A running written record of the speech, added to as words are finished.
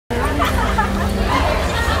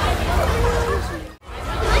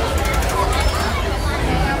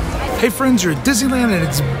Hey friends, you're at Disneyland and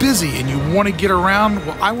it's busy and you want to get around?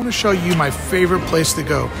 Well, I want to show you my favorite place to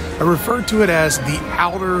go. I refer to it as the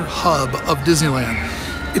Outer Hub of Disneyland.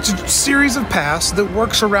 It's a series of paths that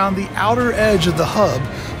works around the outer edge of the hub,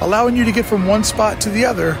 allowing you to get from one spot to the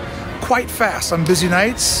other quite fast on busy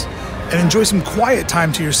nights and enjoy some quiet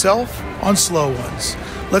time to yourself on slow ones.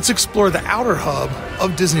 Let's explore the Outer Hub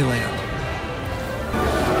of Disneyland.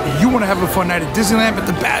 You want to have a fun night at Disneyland, but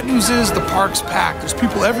the bad news is the park's packed. There's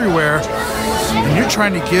people everywhere, and you're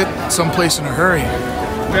trying to get someplace in a hurry.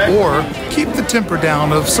 Or keep the temper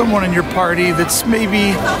down of someone in your party that's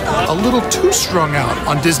maybe a little too strung out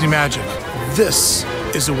on Disney magic. This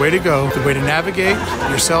is the way to go, the way to navigate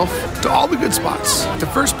yourself to all the good spots. The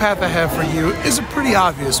first path I have for you is a pretty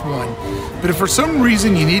obvious one, but if for some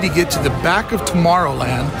reason you need to get to the back of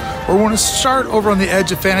Tomorrowland or want to start over on the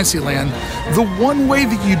edge of Fantasyland, the one way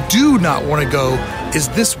that you do not want to go is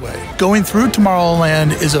this way. Going through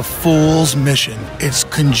Tomorrowland is a fool's mission. It's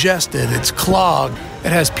congested, it's clogged,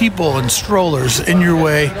 it has people and strollers in your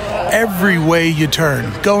way every way you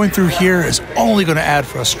turn. Going through here is only going to add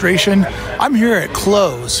frustration. I'm here at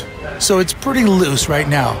close, so it's pretty loose right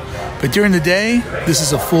now. But during the day, this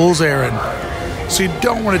is a fool's errand. So you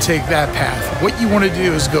don't want to take that path. What you want to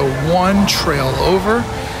do is go one trail over,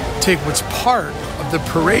 take what's part of the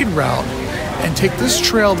parade route, and take this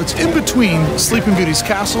trail that's in between Sleeping Beauty's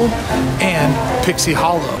castle and Pixie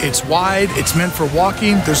Hollow. It's wide, it's meant for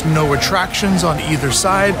walking, there's no attractions on either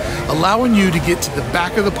side, allowing you to get to the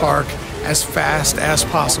back of the park as fast as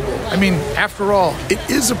possible. I mean, after all, it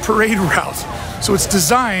is a parade route, so it's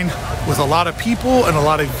designed with a lot of people and a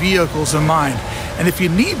lot of vehicles in mind. And if you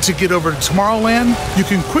need to get over to Tomorrowland, you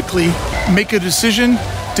can quickly make a decision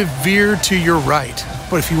to veer to your right.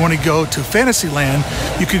 But if you want to go to Fantasyland,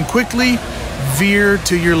 you can quickly veer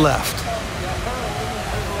to your left.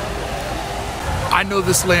 I know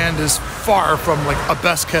this land is far from like a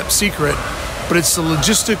best kept secret, but it's the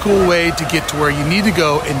logistical way to get to where you need to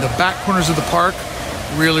go in the back corners of the park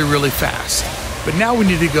really, really fast. But now we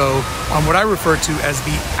need to go on what I refer to as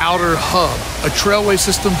the Outer Hub, a trailway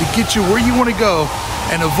system to get you where you want to go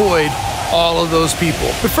and avoid all of those people.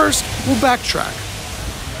 But first, we'll backtrack.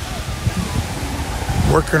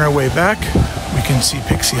 Working our way back, we can see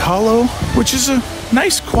Pixie Hollow, which is a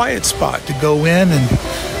nice quiet spot to go in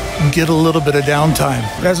and get a little bit of downtime.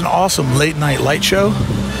 It has an awesome late night light show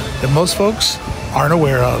that most folks aren't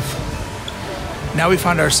aware of. Now we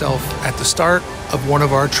find ourselves at the start of one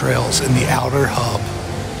of our trails in the Outer Hub.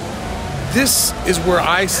 This is where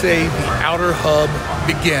I say the Outer Hub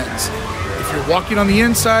begins. If you're walking on the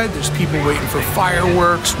inside, there's people waiting for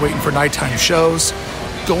fireworks, waiting for nighttime shows.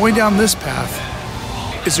 Going down this path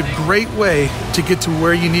is a great way to get to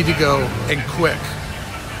where you need to go and quick.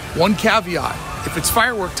 One caveat, if it's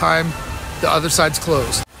firework time, the other side's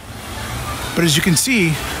closed. But as you can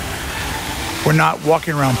see, we're not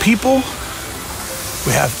walking around people.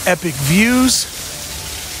 We have epic views.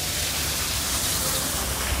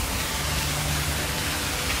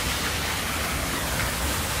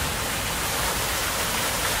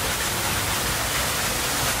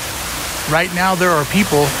 Right now there are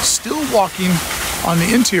people still walking on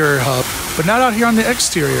the interior hub, but not out here on the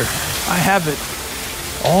exterior. I have it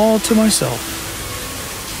all to myself.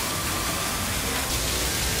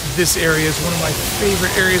 This area is one of my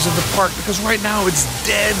favorite areas of the park because right now it's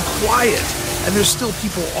dead quiet and there's still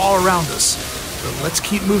people all around us. So let's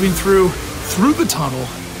keep moving through the tunnel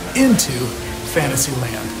into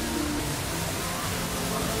Fantasyland.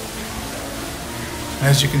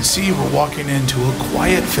 As you can see, we're walking into a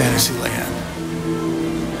quiet Fantasyland.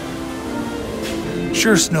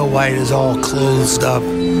 Sure, Snow White is all closed up,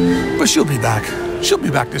 but she'll be back. She'll be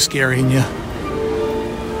back to scaring you,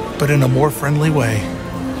 but in a more friendly way.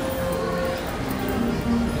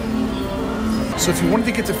 So if you wanted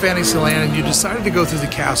to get to Fantasyland and you decided to go through the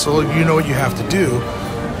castle, you know what you have to do.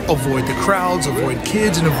 Avoid the crowds, avoid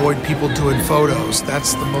kids, and avoid people doing photos.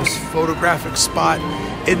 That's the most photographic spot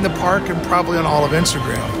in the park and probably on all of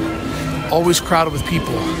Instagram. Always crowded with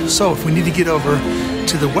people. So if we need to get over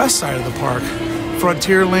to the west side of the park,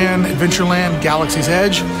 Frontierland, Adventureland, Galaxy's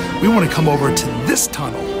Edge, we want to come over to this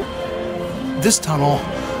tunnel. This tunnel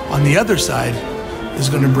on the other side is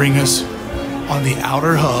going to bring us on the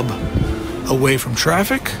Outer Hub, away from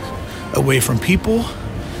traffic, away from people,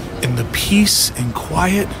 in the peace and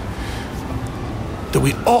quiet that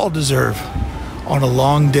we all deserve on a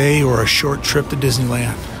long day or a short trip to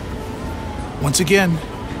Disneyland. Once again,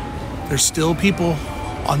 there's still people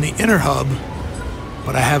on the inner hub,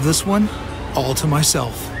 but I have this one all to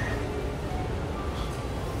myself.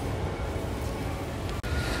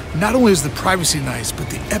 Not only is the privacy nice, but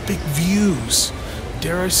the epic views.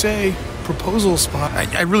 dare I say, proposal spot.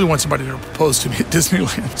 I really want somebody to propose to me at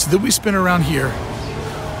Disneyland. So then we spin around here,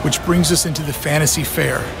 which brings us into the Fantasy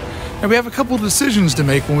Fair. Now we have a couple of decisions to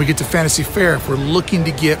make when we get to Fantasy Fair if we're looking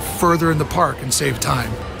to get further in the park and save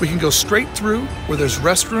time. We can go straight through where there's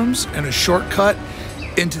restrooms and a shortcut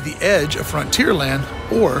into the edge of Frontierland,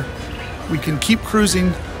 or we can keep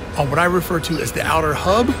cruising on what I refer to as the Outer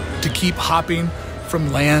Hub to keep hopping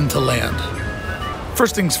from land to land.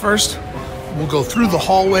 First things first, we'll go through the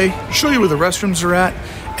hallway, show you where the restrooms are at,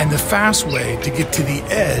 and the fast way to get to the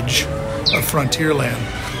edge of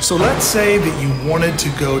Frontierland. So let's say that you wanted to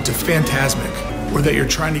go to Fantasmic, or that you're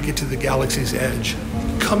trying to get to the Galaxy's Edge.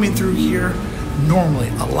 Coming through here, normally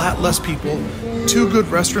a lot less people, 2 good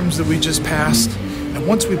restrooms that we just passed, and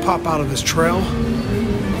once we pop out of this trail,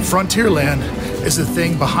 Frontierland is the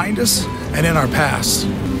thing behind us and in our past.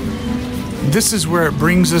 This is where it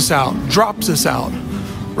brings us out, drops us out,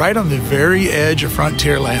 right on the very edge of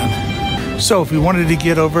Frontierland. So if we wanted to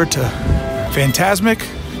get over to Fantasmic,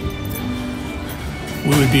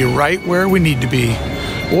 we would be right where we need to be,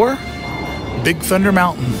 or Big Thunder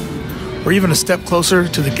Mountain, or even a step closer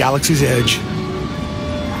to the Galaxy's Edge.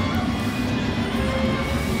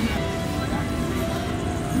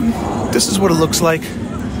 This is what it looks like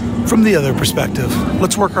from the other perspective.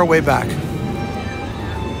 Let's work our way back.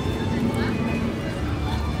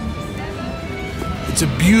 It's a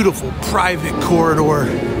beautiful private corridor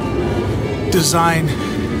design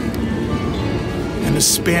and a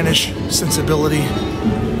Spanish sensibility,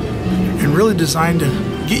 and really designed to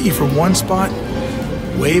get you from one spot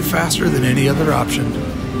way faster than any other option.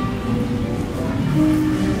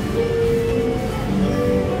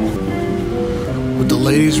 With the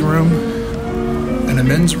ladies' room and a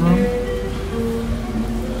men's room,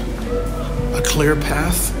 a clear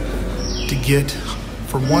path to get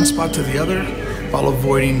from one spot to the other while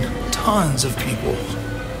avoiding tons of people.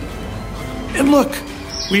 And look,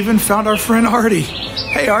 we even found our friend Artie.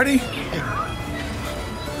 Hey, Artie.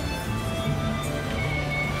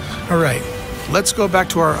 All right, let's go back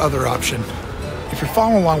to our other option. If you're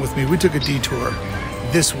following along with me, we took a detour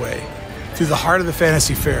this way through the heart of the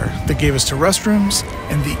Fantasy Fair that gave us to restrooms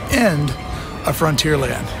and the end of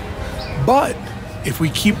Frontierland. But if we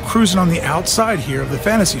keep cruising on the outside here of the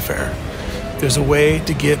Fantasy Fair, there's a way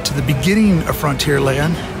to get to the beginning of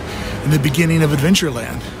Frontierland and the beginning of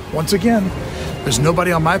Adventureland. Once again, there's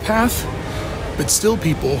nobody on my path, but still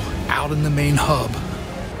people out in the main hub.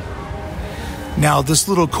 Now, this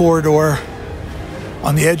little corridor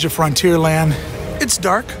on the edge of Frontierland, it's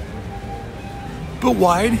dark, but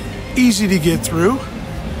wide, easy to get through,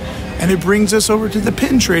 and it brings us over to the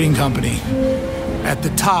Pin Trading Company at the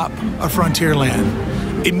top of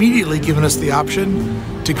Frontierland, immediately giving us the option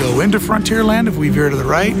to go into Frontierland if we veer to the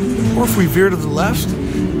right, or if we veer to the left,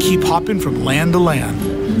 keep hopping from land to land.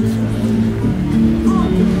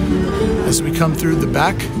 As we come through the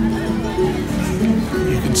back,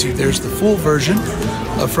 you can see there's the full version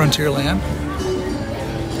of Frontierland.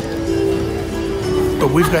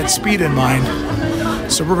 But we've got speed in mind,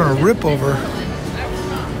 so we're going to rip over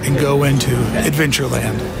and go into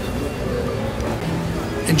Adventureland.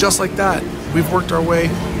 And just like that, we've worked our way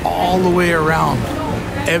all the way around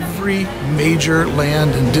every major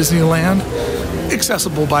land in Disneyland,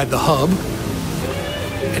 accessible by the hub.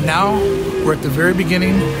 And now we're at the very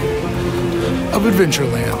beginning of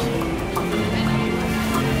Adventureland.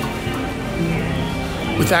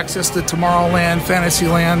 With access to Tomorrowland,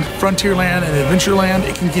 Fantasyland, Frontierland, and Adventureland,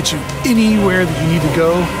 it can get you anywhere that you need to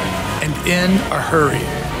go and in a hurry.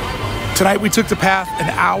 Tonight we took the path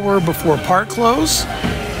an hour before park close,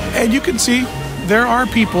 and you can see there are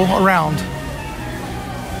people around.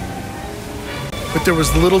 But there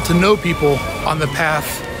was little to no people on the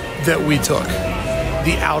path that we took,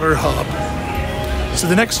 the Outer Hub. So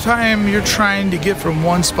the next time you're trying to get from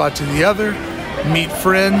one spot to the other, meet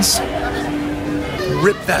friends,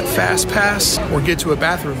 rip that fast pass, or get to a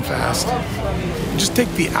bathroom fast, just take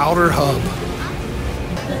the Outer Hub.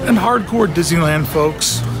 And hardcore Disneyland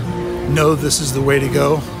folks know this is the way to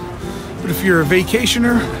go. But if you're a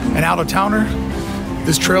vacationer, an out-of-towner,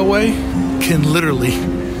 this trailway can literally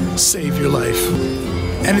save your life.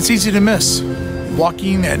 And it's easy to miss.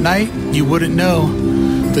 Walking at night, you wouldn't know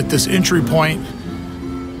that this entry point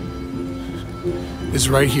is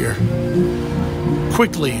right here.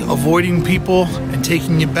 Quickly avoiding people and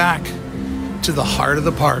taking you back to the heart of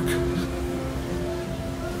the park.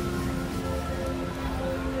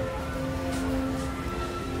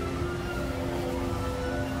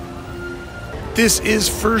 This is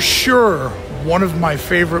for sure one of my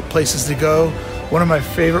favorite places to go, one of my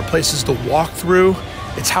favorite places to walk through.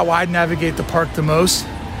 It's how I navigate the park the most.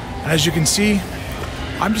 And as you can see,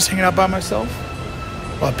 I'm just hanging out by myself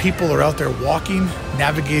while people are out there walking,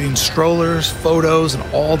 navigating strollers, photos,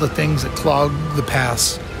 and all the things that clog the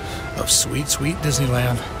paths of sweet, sweet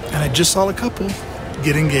Disneyland. And I just saw a couple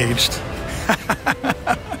get engaged.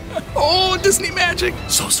 Oh, Disney magic,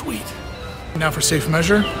 so sweet. Now for safe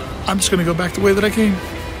measure, I'm just gonna go back the way that I came.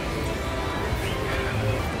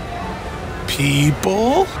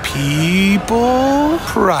 People,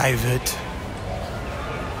 private.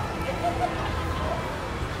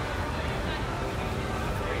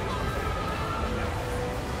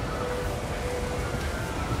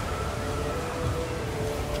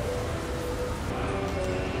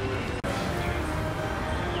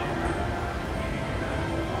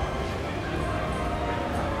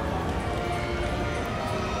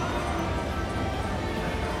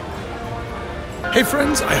 Hey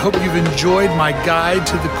friends, I hope you've enjoyed my guide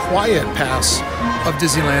to the quiet pass of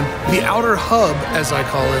Disneyland, the Outer Hub as I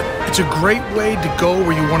call it. It's a great way to go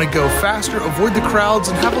where you want to go faster, avoid the crowds,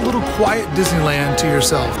 and have a little quiet Disneyland to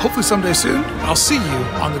yourself. Hopefully someday soon, I'll see you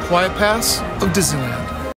on the quiet pass of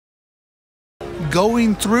Disneyland.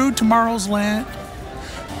 Going through Tomorrowland,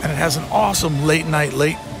 and it has an awesome late night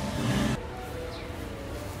late.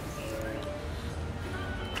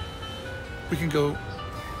 We can go.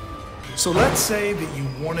 So let's say that you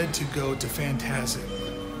wanted to go to Fantasmic.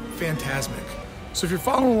 So if you're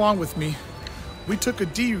following along with me, we took a